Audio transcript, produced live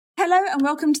Hello and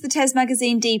welcome to the TES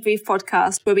Magazine Debrief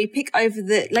podcast, where we pick over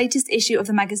the latest issue of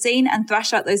the magazine and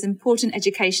thrash out those important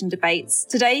education debates.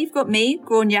 Today you've got me,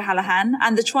 Gráinne Hallahan,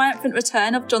 and the triumphant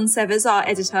return of John Severs, our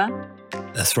editor.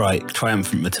 That's right,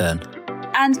 triumphant return.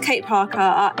 And Kate Parker,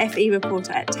 our FE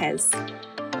reporter at TES.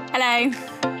 Hello.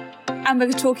 And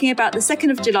we're talking about the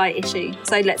 2nd of July issue,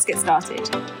 so let's get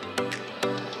started.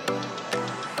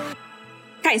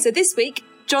 Okay, so this week,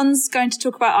 John's going to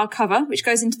talk about our cover, which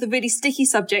goes into the really sticky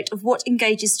subject of what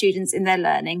engages students in their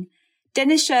learning.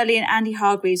 Dennis Shirley and Andy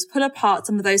Hargreaves pull apart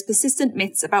some of those persistent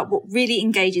myths about what really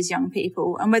engages young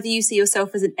people, and whether you see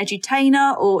yourself as an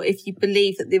edutainer or if you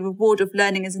believe that the reward of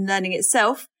learning is in learning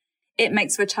itself, it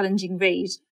makes for a challenging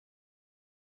read.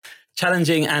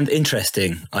 Challenging and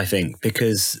interesting, I think,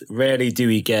 because rarely do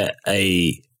we get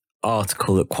a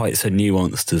article that quite so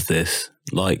nuanced as this.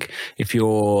 Like, if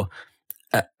you're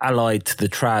allied to the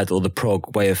trad or the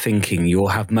prog way of thinking, you'll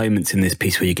have moments in this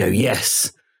piece where you go,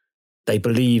 yes, they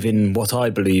believe in what I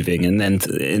believe in. And then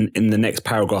in the next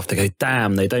paragraph, they go,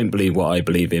 damn, they don't believe what I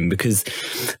believe in. Because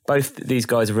both these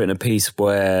guys have written a piece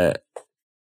where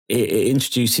it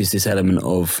introduces this element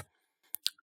of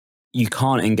you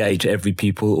can't engage every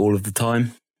pupil all of the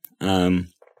time.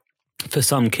 For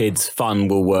some kids, fun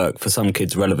will work. For some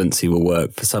kids, relevancy will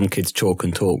work. For some kids, chalk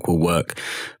and talk will work.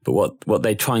 But what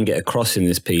they try and get across in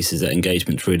this piece is that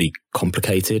engagement's really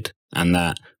complicated and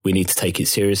that we need to take it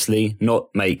seriously, not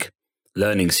make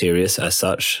learning serious as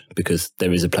such, because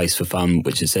there is a place for fun,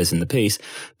 which it says in the piece,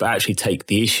 but actually take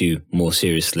the issue more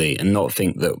seriously and not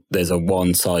think that there's a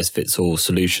one-size-fits-all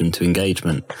solution to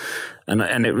engagement.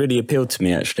 And it really appealed to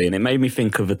me, actually. And it made me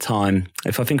think of a time,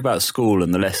 if I think about school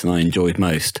and the lesson I enjoyed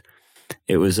most,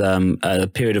 it was a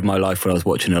period of my life where I was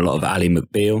watching a lot of Ally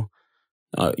McBeal.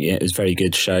 Yeah, it was a very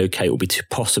good show. Kate will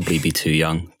possibly be too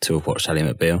young to have watched Ally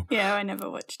McBeal. Yeah, I never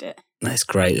watched it. It's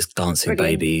great. It's Dancing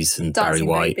Babies and Barry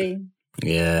White. Baby.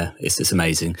 Yeah, it's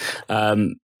amazing.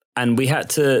 And we had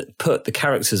to put the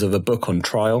characters of a book on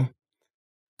trial.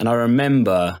 And I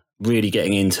remember really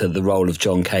getting into the role of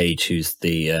John Cage, who's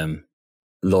the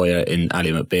lawyer in Ally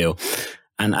McBeal.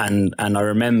 And I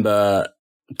remember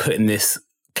putting this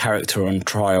character on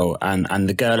trial and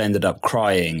the girl ended up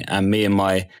crying, and me and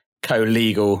my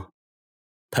co-legal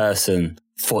person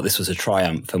thought this was a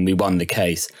triumph and we won the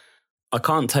case. I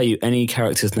can't tell you any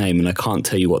character's name and I can't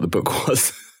tell you what the book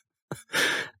was.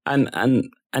 and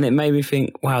it made me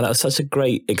think, wow, that was such a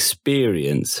great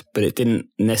experience, but it didn't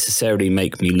necessarily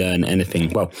make me learn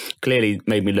anything. Well, clearly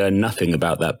made me learn nothing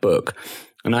about that book.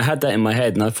 And I had that in my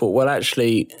head and I thought, well,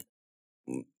 actually,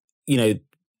 you know,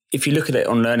 if you look at it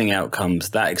on learning outcomes,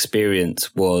 that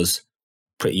experience was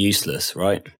pretty useless,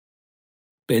 right?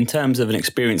 But in terms of an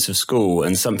experience of school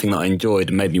and something that I enjoyed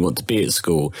and made me want to be at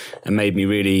school and made me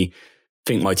really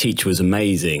think my teacher was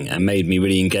amazing and made me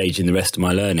really engage in the rest of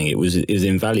my learning, it was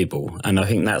invaluable. And I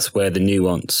think that's where the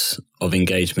nuance of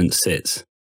engagement sits.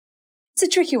 It's a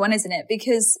tricky one, isn't it?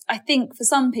 Because I think for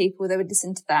some people, they would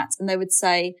listen to that and they would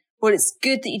say, well, it's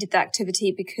good that you did the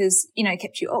activity because, you know, it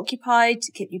kept you occupied,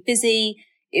 it kept you busy.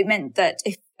 It meant that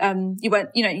if you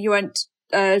weren't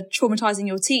traumatizing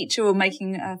your teacher or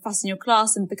making a fuss in your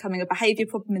class and becoming a behaviour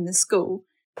problem in the school.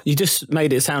 You just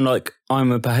made it sound like I'm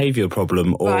a behaviour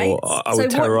problem or right. I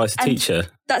would terrorise a teacher.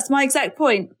 That's my exact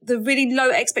point. The really low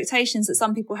expectations that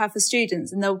some people have for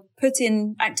students, and they'll put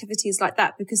in activities like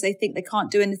that because they think they can't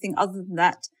do anything other than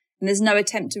that. And there's no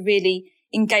attempt to really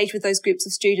engage with those groups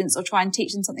of students or try and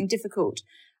teach them something difficult.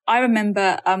 I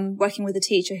remember working with a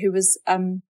teacher who was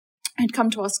had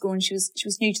come to our school and she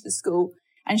was new to the school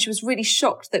and she was really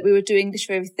shocked that we were doing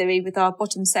literary theory with our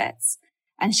bottom sets.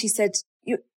 And she said,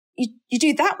 you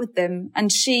do that with them?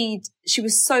 And she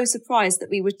was so surprised that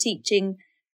we were teaching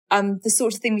the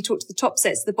sort of thing we taught to the top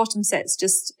sets, the bottom sets,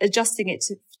 just adjusting it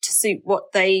to suit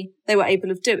what they were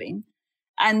able of doing.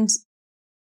 And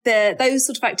those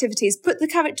sort of activities, put the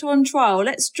character on trial,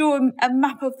 let's draw a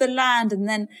map of the land and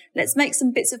then let's make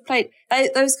some bits of plate.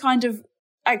 Those kind of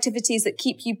activities that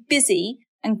keep you busy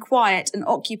and quiet and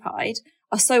occupied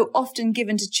are so often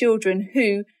given to children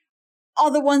who are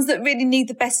the ones that really need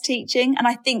the best teaching. And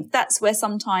I think that's where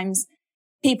sometimes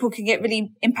people can get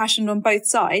really impassioned on both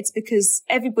sides because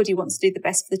everybody wants to do the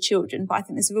best for the children. But I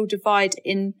think there's a real divide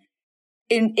in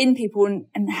people and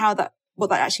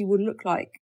what that actually would look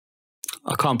like.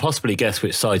 I can't possibly guess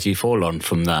which side you fall on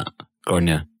from that,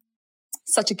 Gráinne.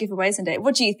 Such a giveaway, isn't it?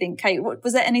 What do you think, Kate?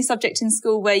 Was there any subject in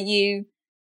school where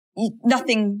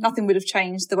nothing would have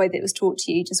changed the way that it was taught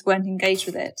to you, just weren't engaged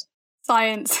with it?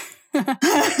 Science. No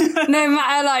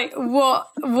matter like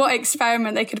what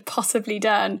experiment they could possibly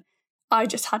done, I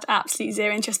just had absolutely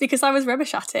zero interest because I was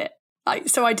rubbish at it. Like,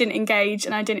 so I didn't engage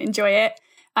and I didn't enjoy it.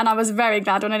 And I was very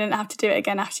glad when I didn't have to do it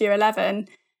again after year 11.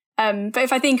 But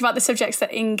if I think about the subjects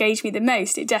that engaged me the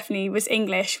most, it definitely was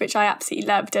English, which I absolutely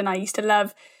loved. And I used to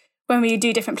love when we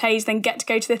do different plays, then get to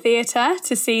go to the theatre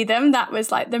to see them. That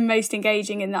was like the most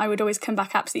engaging, and I would always come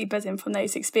back absolutely buzzing from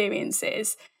those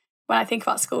experiences. When I think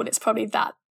about school, it's probably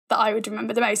that I would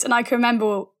remember the most. And I can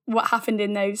remember what happened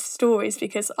in those stories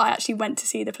because I actually went to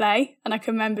see the play and I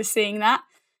can remember seeing that.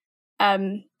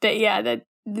 But yeah,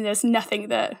 there's nothing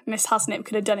that Miss Hasnip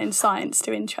could have done in science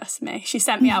to interest me. She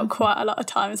sent me out quite a lot of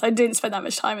times. I didn't spend that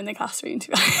much time in the classroom, to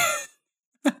be honest.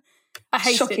 I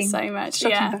hated it so much.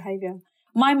 Shocking behaviour.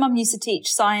 My mum used to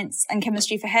teach science and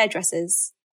chemistry for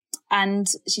hairdressers, and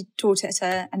she taught it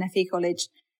at an FE college.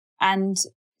 And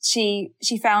she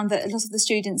found that a lot of the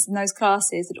students in those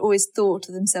classes had always thought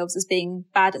of themselves as being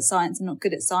bad at science and not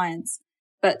good at science.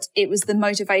 But it was the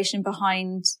motivation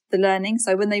behind the learning.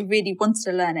 So when they really wanted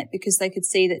to learn it, because they could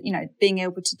see that, you know, being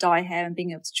able to dye hair and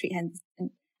being able to treat hair,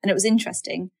 and it was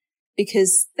interesting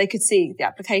because they could see the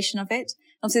application of it.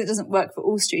 Obviously, it doesn't work for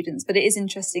all students, but it is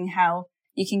interesting how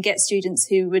you can get students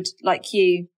who would, like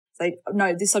you, say,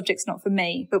 no, this subject's not for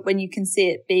me. But when you can see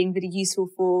it being really useful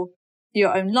for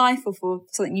your own life or for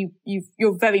something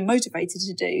you're very motivated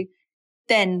to do,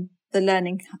 then the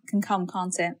learning can come,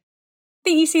 can't it? I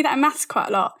think you see that in maths quite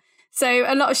a lot.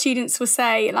 So a lot of students will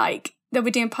say, like, they'll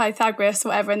be doing Pythagoras or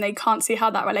whatever, and they can't see how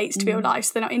that relates to real life,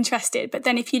 so they're not interested. But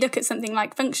then if you look at something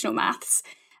like functional maths,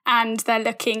 and they're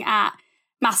looking at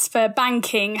maths for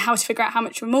banking, how to figure out how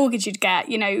much of a mortgage you'd get,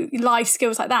 you know, life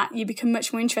skills like that, you become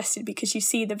much more interested because you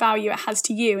see the value it has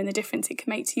to you and the difference it can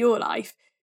make to your life.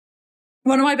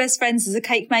 One of my best friends is a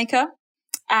cake maker,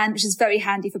 and which is very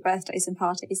handy for birthdays and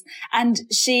parties. And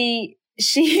she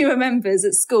remembers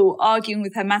at school arguing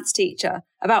with her maths teacher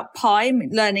about pi,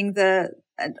 learning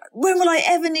when will I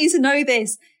ever need to know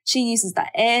this? She uses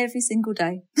that every single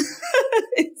day.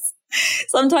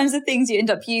 Sometimes the things you end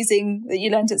up using that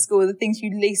you learned at school are the things you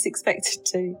least expected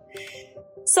to.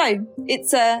 So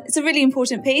it's a really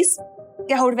important piece.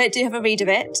 Get hold of it, do have a read of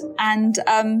it, and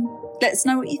let us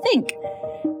know what you think.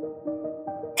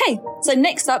 Okay, so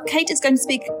next up, Kate is going to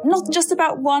speak not just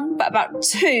about one, but about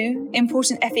two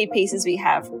important FE pieces we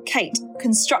have. Kate,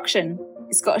 construction.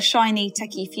 It's got a shiny,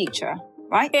 techie future,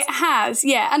 right? It has,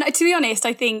 yeah. And to be honest,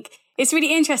 I think it's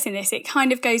really interesting, this. It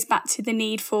kind of goes back to the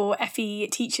need for FE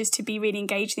teachers to be really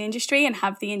engaged in the industry and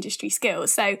have the industry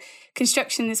skills. So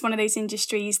construction is one of those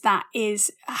industries that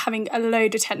is having a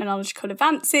load of technological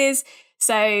advances.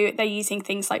 So they're using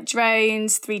things like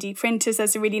drones, 3D printers.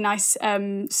 There's a really nice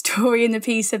story in the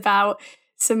piece about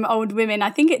some old women,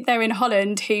 I think they're in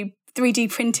Holland, who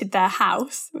 3D printed their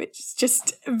house, which is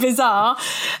just bizarre.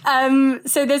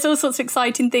 So there's all sorts of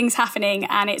exciting things happening,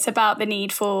 and it's about the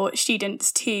need for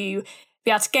students to be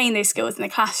able to gain those skills in the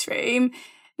classroom.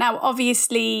 Now,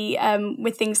 obviously,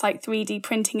 with things like 3D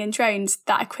printing and drones,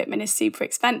 that equipment is super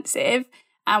expensive.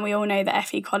 And we all know that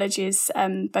FE colleges'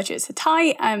 budgets are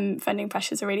tight, funding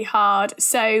pressures are really hard.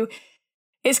 So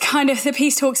it's kind of, the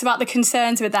piece talks about the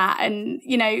concerns with that. And,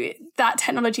 you know, that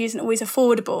technology isn't always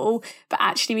affordable, but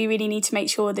actually we really need to make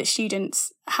sure that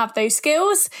students have those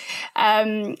skills.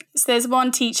 So there's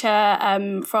one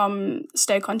teacher from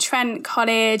Stoke-on-Trent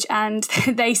College, and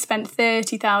they spent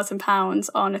 £30,000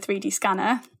 on a 3D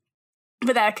scanner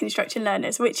for their construction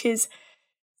learners, which is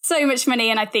so much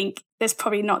money. And I think there's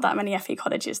probably not that many FE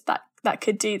colleges that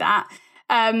could do that.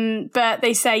 But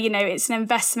they say, you know, it's an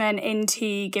investment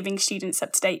into giving students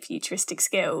up-to-date futuristic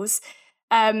skills.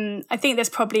 I think there's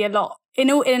probably a lot in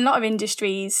a lot of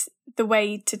industries. The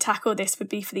way to tackle this would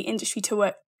be for the industry to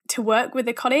work with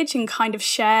the college and kind of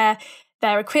share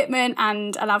their equipment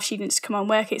and allow students to come on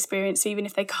work experience. So even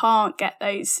if they can't get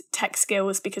those tech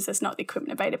skills because there's not the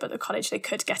equipment available at the college, they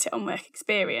could get it on work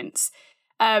experience.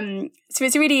 So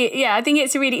it's I think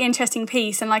it's a really interesting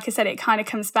piece. And like I said, it kind of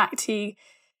comes back to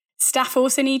staff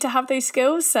also need to have those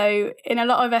skills. So in a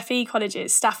lot of FE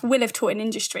colleges, staff will have taught in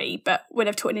industry, but will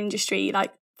have taught in industry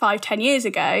like 5-10 years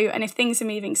ago. And if things are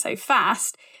moving so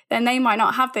fast, then they might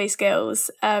not have those skills.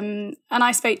 And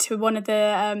I spoke to one of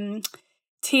the new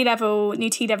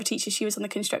T-level teachers. She was on the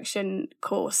construction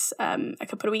course a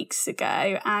couple of weeks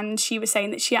ago, and she was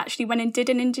saying that she actually went and did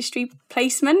an industry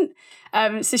placement.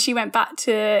 So she went back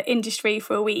to industry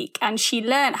for a week, and she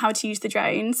learned how to use the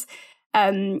drones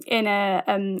on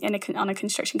a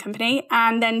construction company,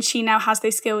 and then she now has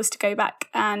those skills to go back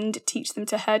and teach them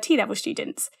to her T-level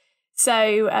students.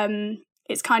 So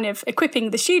it's kind of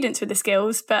equipping the students with the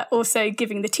skills, but also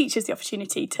giving the teachers the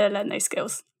opportunity to learn those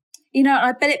skills. You know,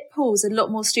 I bet it pulls a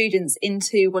lot more students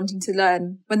into wanting to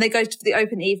learn. When they go to the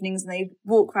open evenings and they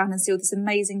walk around and see all this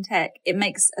amazing tech, it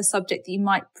makes a subject that you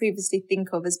might previously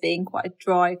think of as being quite a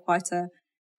dry, quite a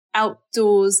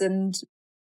outdoors and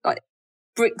like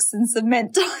bricks and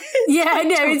cement. Yeah, I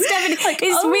know. It's definitely, like,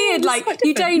 it's weird. Like,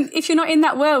 you don't, if you're not in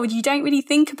that world, you don't really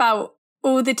think about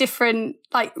all the different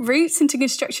like routes into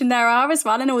construction there are as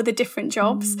well, and all the different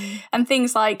jobs and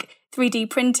things like 3D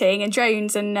printing and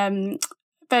drones and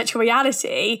virtual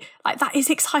reality. Like, that is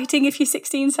exciting if you're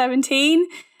 16, 17.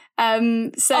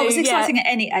 So it's exciting at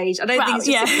any age. I don't think it's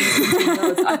just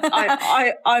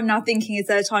I'm now thinking, is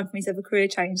there a time for me to have a career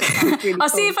change? Really I'll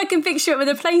see if I can fix you up with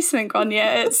a placement,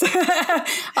 Grania.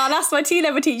 I'll ask my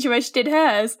T-level teacher where she did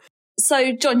hers.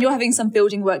 So, John, you're having some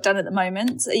building work done at the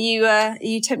moment. Are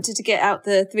you tempted to get out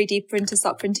the 3D printer,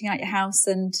 start printing out your house?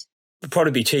 And it'd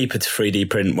probably be cheaper to 3D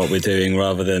print what we're doing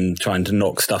rather than trying to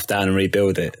knock stuff down and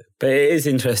rebuild it. But it is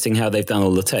interesting how they've done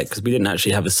all the tech, because we didn't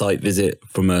actually have a site visit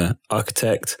from an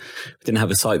architect. We didn't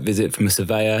have a site visit from a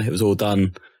surveyor. It was all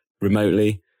done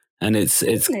remotely. And it's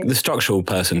the structural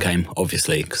person came,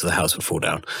 obviously, because the house would fall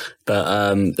down.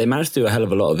 But they managed to do a hell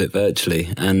of a lot of it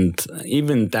virtually, and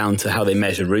even down to how they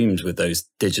measure rooms with those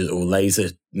digital laser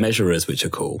measurers, which are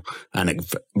cool and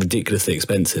ridiculously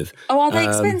expensive. Oh, are they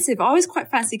expensive? I always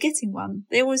quite fancy getting one.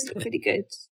 They always look really good.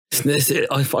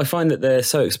 I find that they're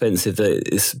so expensive that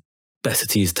it's better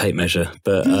to use a tape measure.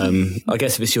 But I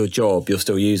guess if it's your job, you'll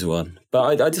still use one.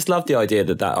 But I just love the idea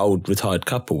that old retired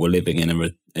couple were living in a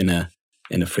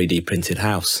 3D printed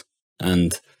house.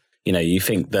 And, you know, you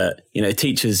think that, you know,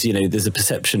 teachers, you know, there's a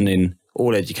perception in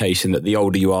all education that the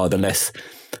older you are, the less,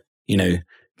 you know,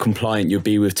 compliant you'll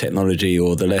be with technology,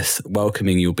 or the less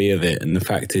welcoming you'll be of it. And the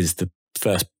fact is, the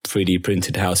first 3D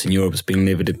printed house in Europe has been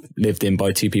lived in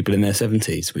by two people in their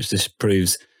 70s, which just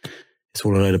proves it's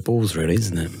all a load of balls, really,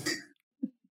 isn't it?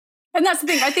 And that's the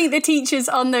thing. I think the teachers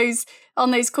on those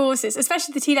courses,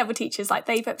 especially the T-level teachers, like,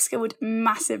 they've upskilled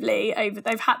massively over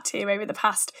the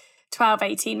past 12,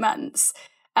 18 months.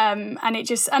 And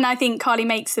I think Carly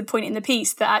makes the point in the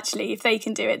piece that actually, if they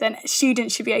can do it, then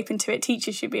students should be open to it,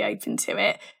 teachers should be open to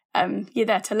it. You're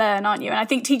there to learn, aren't you? And I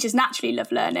think teachers naturally love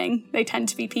learning. They tend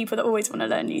to be people that always want to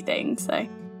learn new things. So,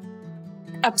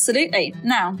 absolutely.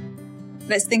 Now,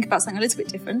 let's think about something a little bit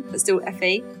different, but still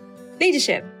FE.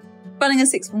 Leadership. Running a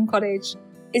sixth form college.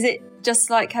 Is it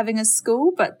just like having a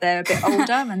school, but they're a bit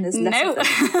older and there's less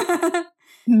of them?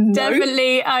 No.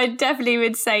 Definitely, I definitely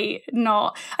would say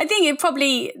not. I think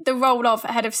the role of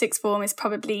head of sixth form is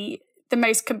probably the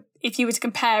most, if you were to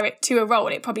compare it to a role,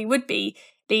 it probably would be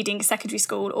leading a secondary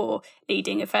school or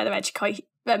leading a further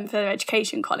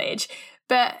education college.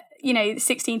 But, you know,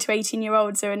 16 to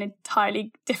 18-year-olds are an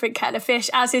entirely different kettle of fish,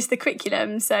 as is the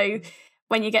curriculum. So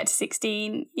when you get to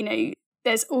 16, you know,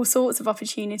 there's all sorts of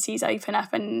opportunities open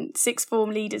up, and sixth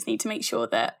form leaders need to make sure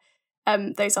that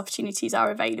those opportunities are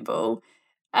available.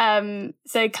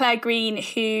 So Claire Green,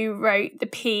 who wrote the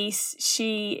piece,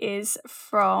 she is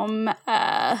from,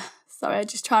 I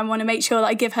just want to make sure that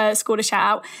I give her school a shout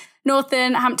out,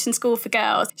 Northampton School for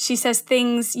Girls. She says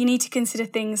you need to consider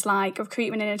things like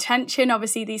recruitment and attention.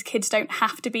 Obviously, these kids don't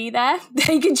have to be there.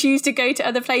 They can choose to go to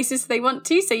other places if they want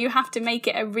to. So you have to make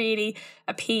it a really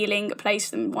appealing place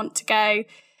for them to want to go.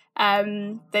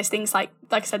 There's things like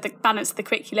I said, the balance of the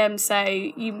curriculum. So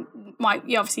you'll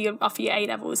offer your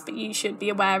A-levels, but you should be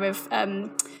aware of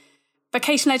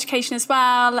vocational education as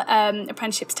well,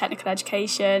 apprenticeships, technical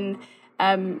education.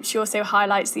 She also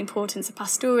highlights the importance of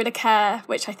pastoral care,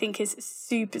 which I think is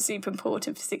super, super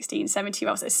important for 16,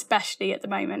 17-year-olds, especially at the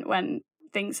moment when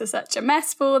things are such a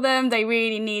mess for them. They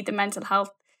really need the mental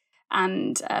health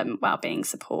and wellbeing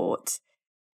support.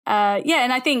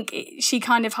 And I think she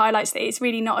kind of highlights that it's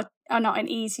really not an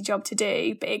easy job to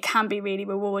do, but it can be really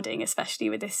rewarding,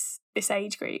 especially with this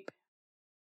age group.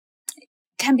 It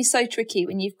can be so tricky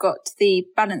when you've got the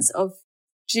balance of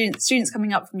students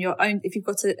coming up from your own, if you've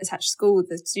got an attached school,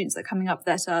 the students that are coming up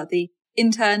that are the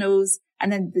internals, and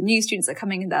then the new students that are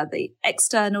coming in that are the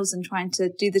externals, and trying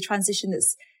to do the transition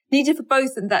that's needed for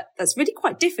both. And that's really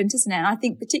quite different, isn't it? And I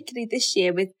think particularly this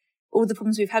year, with all the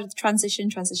problems we've had with the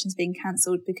transitions being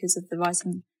cancelled because of the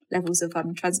rising levels of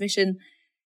transmission,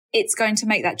 it's going to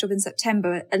make that job in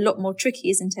September a lot more tricky,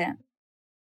 isn't it?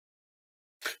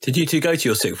 Did you two go to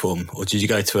your sixth form, or did you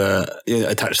go to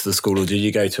attached to the school, or did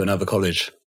you go to another college?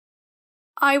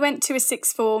 I went to a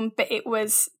sixth form, but it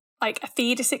was like a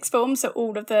feeder sixth form. So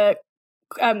all of the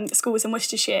schools in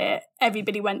Worcestershire,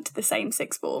 everybody went to the same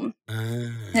sixth form.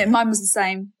 No, mine was the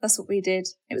same. That's what we did.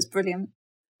 It was brilliant.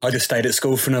 I just stayed at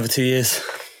school for another 2 years.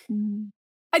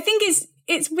 I think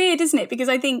it's weird, isn't it? Because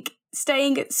I think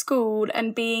staying at school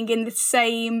and being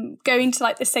in going to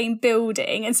like the same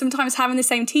building, and sometimes having the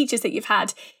same teachers that you've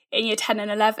had in year 10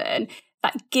 and 11,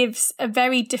 that gives a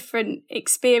very different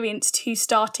experience to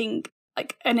starting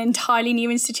like an entirely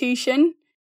new institution.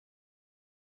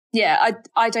 Yeah,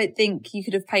 I don't think you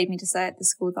could have paid me to stay at the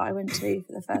school that I went to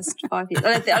for the first 5 years.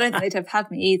 I don't think they'd have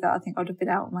had me either. I think I'd have been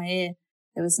out of my ear.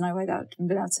 There was no way that I'd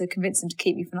been able to convince them to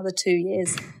keep me for another 2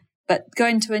 years. But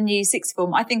going to a new sixth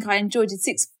form, I think I enjoyed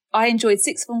sixth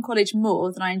form college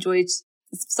more than I enjoyed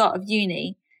the start of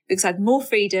uni, because I had more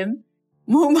freedom,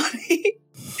 more money.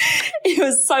 It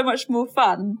was so much more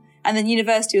fun. And then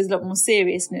university was a lot more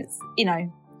serious. And it's,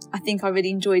 I think I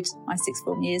really enjoyed my sixth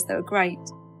form years. They were great.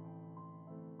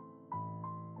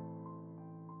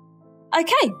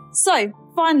 Okay, so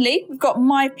finally, we've got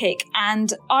my pick,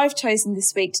 and I've chosen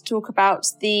this week to talk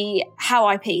about the How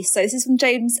I piece. So this is from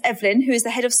James Evelyn, who is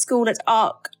the head of school at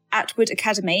ARC Atwood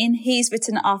Academy, and he's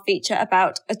written our feature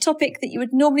about a topic that you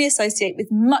would normally associate with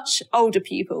much older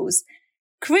pupils,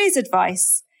 careers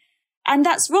advice. And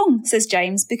that's wrong, says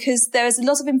James, because there is a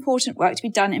lot of important work to be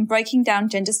done in breaking down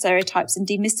gender stereotypes and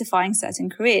demystifying certain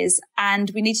careers,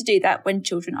 and we need to do that when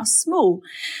children are small.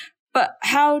 But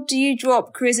how do you draw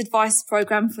up careers advice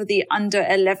program for the under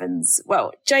 11s?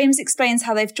 Well, James explains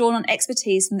how they've drawn on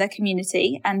expertise from their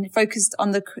community and focused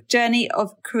on the journey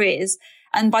of careers.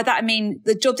 And by that, I mean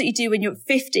the job that you do when you're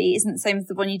 50 isn't the same as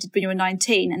the one you did when you were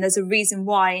 19. And there's a reason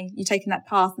why you've taken that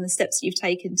path and the steps you've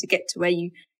taken to get to where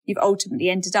you've ultimately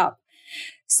ended up.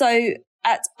 So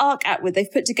at ARC Atwood,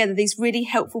 they've put together these really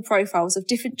helpful profiles of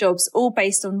different jobs, all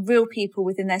based on real people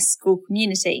within their school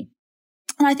community.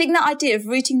 And I think that idea of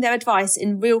rooting their advice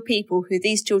in real people who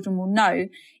these children will know,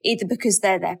 either because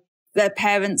they're their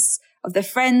parents, of their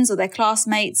friends or their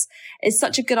classmates, is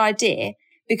such a good idea,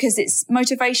 because it's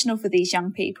motivational for these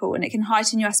young people and it can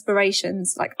heighten your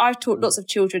aspirations. Like, I've taught lots of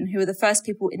children who are the first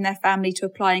people in their family to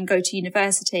apply and go to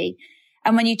university.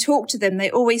 And when you talk to them,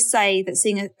 they always say that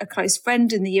seeing a close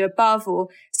friend in the year above or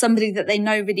somebody that they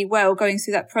know really well going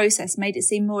through that process made it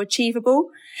seem more achievable.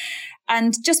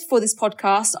 And just before this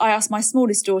podcast, I asked my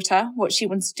smallest daughter what she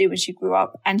wanted to do when she grew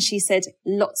up, and she said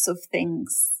lots of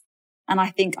things. And I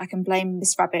think I can blame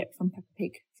Miss Rabbit from Peppa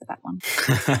Pig for that one.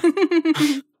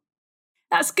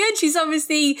 That's good. She's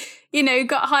obviously,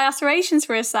 got high aspirations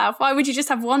for herself. Why would you just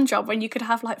have one job when you could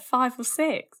have like 5 or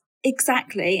 6?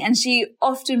 Exactly. And she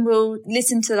often will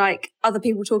listen to like other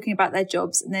people talking about their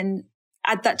jobs and then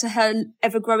add that to her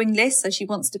ever-growing list. So she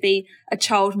wants to be a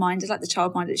childminder, like the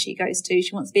childminder that she goes to.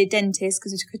 She wants to be a dentist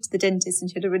because we took her to the dentist and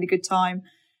she had a really good time.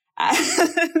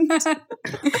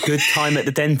 Good time at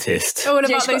the dentist. All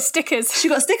about those stickers. She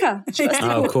got a sticker.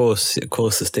 Oh, of course,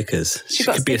 the stickers. She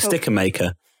could be a sticker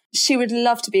maker. She would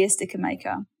love to be a sticker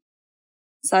maker.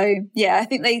 So yeah, I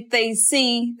think they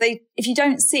see if you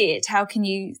don't see it, how can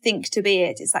you think to be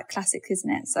it? It's that classic, isn't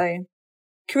it? So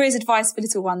careers advice for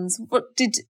little ones.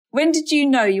 When did you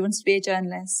know you wanted to be a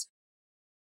journalist?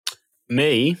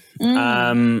 Me?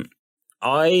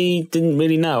 I didn't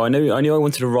really know. I knew I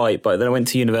wanted to write, but then I went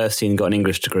to university and got an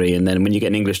English degree. And then when you get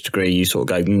an English degree, you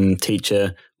sort of go,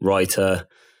 teacher, writer.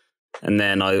 And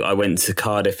then I went to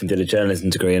Cardiff and did a journalism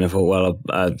degree, and I thought,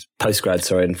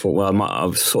 postgrad, and thought,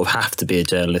 I sort of have to be a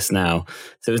journalist now.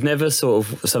 So it was never sort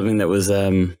of something that was,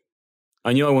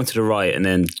 I knew I wanted to write, and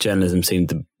then journalism seemed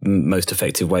the most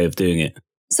effective way of doing it.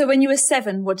 So when you were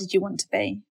 7, what did you want to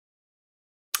be?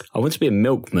 I wanted to be a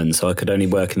milkman, so I could only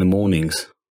work in the mornings.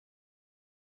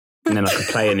 And then I could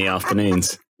play in the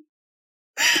afternoons.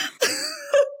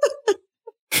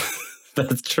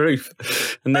 That's the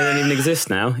truth. And they don't even exist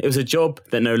now. It was a job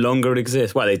that no longer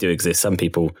exists. Well, they do exist. Some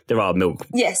people, there are milk.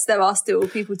 Yes, there are still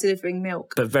people delivering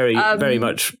milk. But very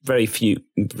much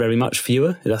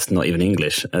fewer. That's not even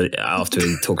English. After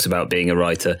he talks about being a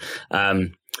writer.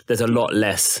 There's a lot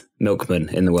less milkmen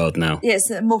in the world now.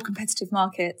 Yes, more competitive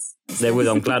markets.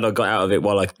 I'm glad I got out of it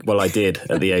while I did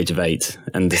at the age of 8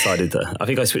 and decided that I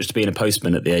think I switched to being a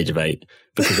postman at the age of 8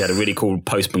 because we had a really cool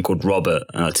postman called Robert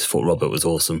and I just thought Robert was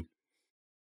awesome.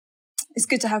 It's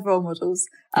good to have role models.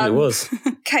 It was.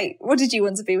 Kate, what did you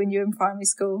want to be when you were in primary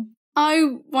school?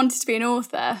 I wanted to be an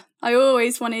author. I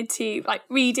always wanted to,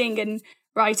 reading and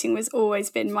writing was always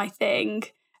been my thing,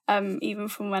 even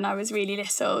from when I was really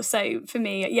little. So for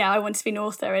me, I wanted to be an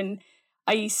author. And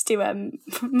I used to,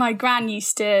 my gran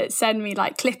used to send me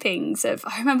clippings of,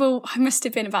 I remember I must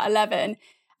have been about 11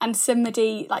 and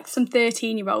somebody, some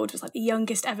 13-year-old was the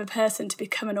youngest ever person to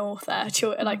become an author, a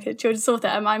children's author.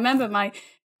 And I remember my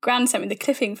gran sent me the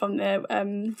clipping from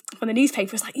the newspaper.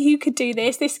 It was you could do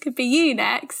this could be you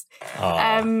next.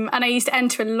 And I used to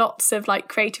enter lots of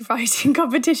creative writing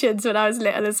competitions when I was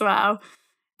little as well.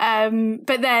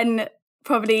 But then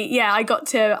probably, I got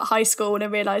to high school and I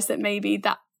realised that maybe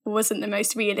that wasn't the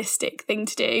most realistic thing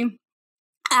to do.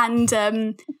 And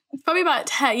probably about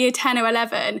year 10 or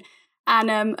 11,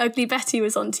 and Ugly Betty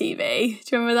was on TV.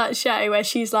 Do you remember that show where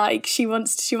she's like, she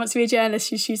wants to be a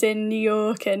journalist. She's in New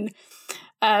York, and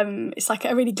it's like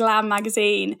a really glam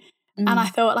magazine. And I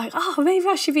thought like, oh, maybe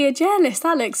I should be a journalist.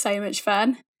 That looks so much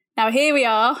fun. Now here we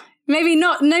are. Maybe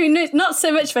not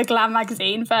so much for a glam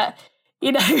magazine, but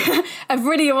you know, a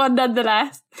brilliant one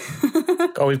nonetheless.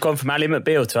 Oh, we've gone from Ally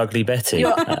McBeal to Ugly Betty.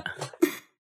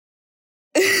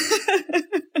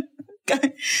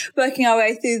 Working our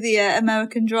way through the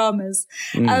American dramas.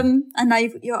 And now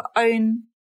you've got your own.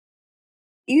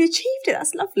 You achieved it.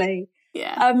 That's lovely.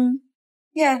 Yeah.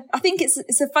 Yeah, I think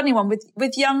it's a funny one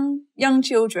with young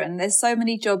children. There's so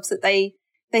many jobs that they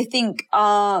think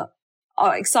are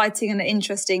exciting and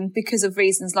interesting because of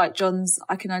reasons like John's.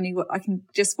 I can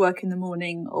just work in the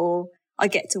morning, or I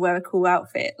get to wear a cool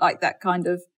outfit, like that kind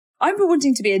of. I remember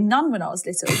wanting to be a nun when I was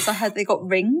little because I heard they got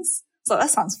rings. So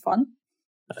that sounds fun.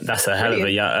 That's a hell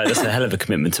of a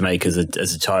commitment to make as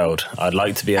a child. I'd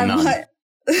like to be a nun.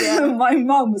 My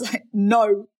mum was like,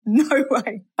 no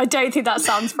way. I don't think that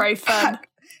sounds very fun.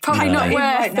 Probably not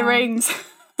worth the rings.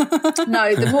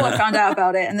 No, the more I found out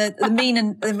about it, and the mean,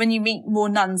 and when you meet more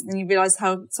nuns, then you realise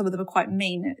how some of them are quite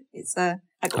mean. It's I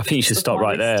think you should stop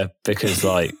right there, because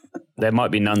like there might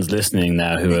be nuns listening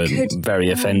now who are very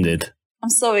offended. I'm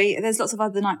sorry. There's lots of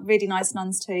other really nice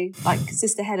nuns too, like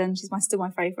Sister Helen. She's still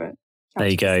my favourite. There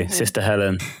you go, Sister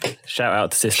Helen. Shout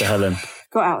out to Sister Helen.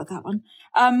 Got out of that one.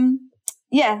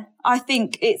 Yeah, I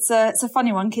think it's a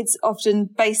funny one. Kids often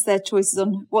base their choices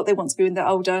on what they want to be when they're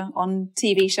older, on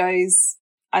TV shows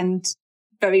and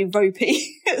very ropey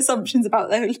assumptions about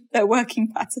their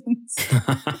working patterns.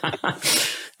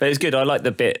 But it's good. I like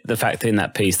the fact that in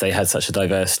that piece they had such a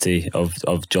diversity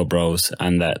of job roles,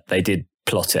 and that they did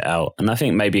plot it out. And I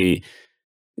think maybe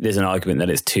there's an argument that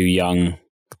it's too young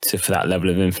for that level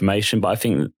of information, but I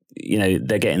think, you know,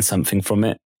 they're getting something from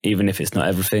it, even if it's not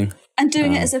everything. And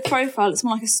doing it as a profile, it's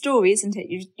more like a story, isn't it?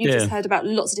 You've just heard about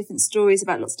lots of different stories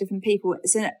about lots of different people.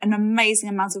 It's an amazing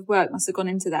amount of work must have gone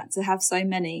into that to have so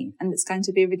many, and it's going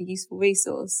to be a really useful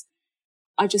resource.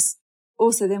 I've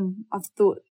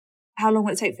thought, how long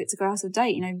will it take for it to go out of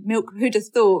date? You know, who'd have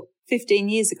thought 15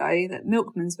 years ago that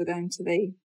milkmans were going to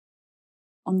be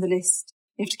on the list?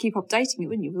 You have to keep updating it,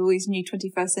 wouldn't you, with all these new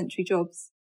 21st century jobs?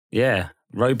 Yeah,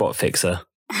 robot fixer.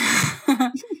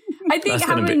 I think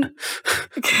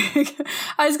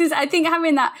I think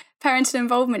having that parental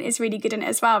involvement is really good in it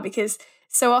as well, because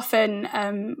so often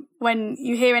when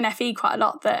you hear in FE quite a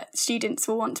lot that students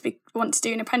will want to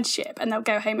do an apprenticeship, and they'll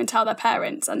go home and tell their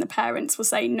parents, and the parents will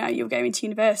say, no, you're going to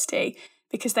university,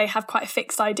 because they have quite a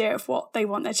fixed idea of what they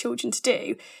want their children to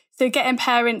do. So getting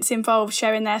parents involved,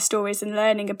 sharing their stories and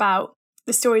learning about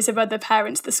the stories of other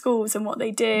parents, the schools and what they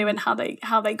do and how they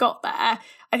got there,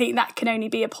 I think that can only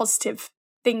be a positive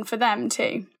thing for them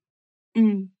too.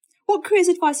 What careers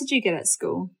advice did you get at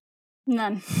school?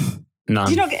 None. Did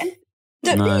you not get any?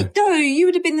 No, you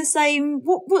would have been the same.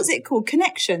 What was it called?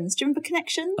 Connections. Do you remember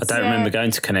Connections? I don't remember going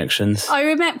to Connections. I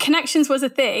remember Connections was a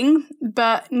thing,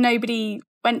 but nobody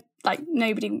went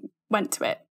to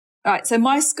it. Right, so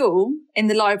my school in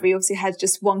the library obviously had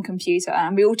just one computer,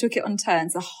 and we all took it on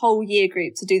turns, the whole year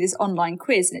group, to do this online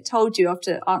quiz. And it told you,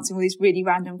 after answering all these really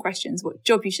random questions, what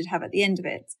job you should have at the end of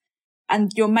it.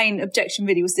 And your main objection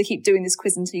really was to keep doing this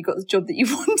quiz until you got the job that you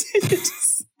wanted to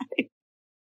say.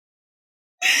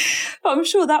 But I'm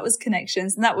sure that was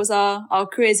Connections, and that was our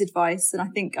careers advice. And I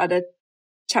think I had a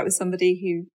chat with somebody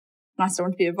who, when I said I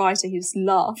wanted to be a writer, he just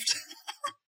laughed.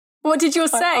 What did yours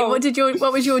say?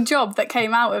 What was your job that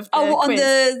came out of the quiz?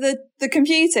 On the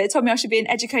computer, it told me I should be an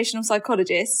educational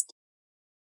psychologist.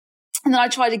 And then I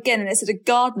tried again, and it said a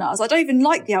gardener. I was like, I don't even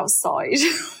like the outside.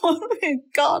 I want to be a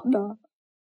gardener.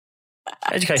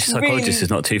 Educational psychologist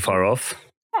is not too far off.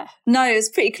 Yeah. No, it was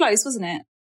pretty close, wasn't it?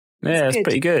 Yeah, it's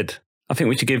pretty good. I think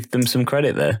we should give them some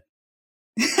credit there.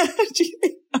 Do you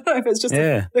think? I don't know if it's just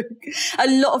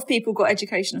a lot of people got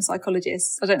educational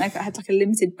psychologists. I don't know if it had like a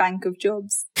limited bank of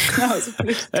jobs. No,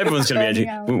 everyone's going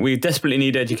to be we desperately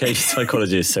need education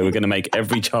psychologists, so we're going to make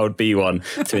every child be one.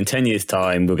 So in 10 years'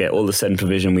 time, we'll get all the central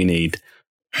vision we need.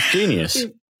 Genius.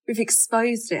 We've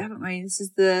exposed it, haven't we? This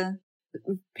is the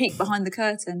peek behind the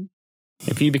curtain.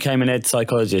 If you became an ed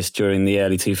psychologist during the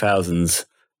early 2000s,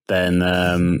 then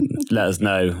let us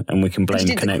know, and we can blame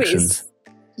Connections.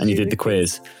 And you did the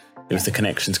quiz. It was the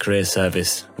Connections Career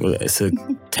Service. Well, it's a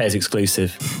TES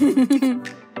exclusive.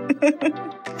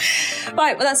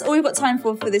 Right, well, that's all we've got time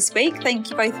for this week. Thank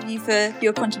you both of you for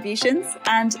your contributions,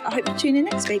 and I hope you tune in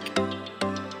next week.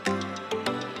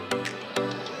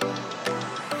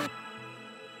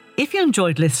 If you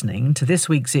enjoyed listening to this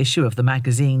week's issue of the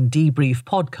magazine Debrief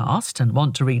podcast and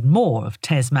want to read more of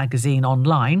TES Magazine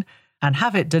online and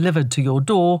have it delivered to your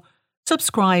door,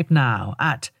 subscribe now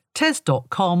at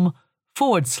tes.com/store.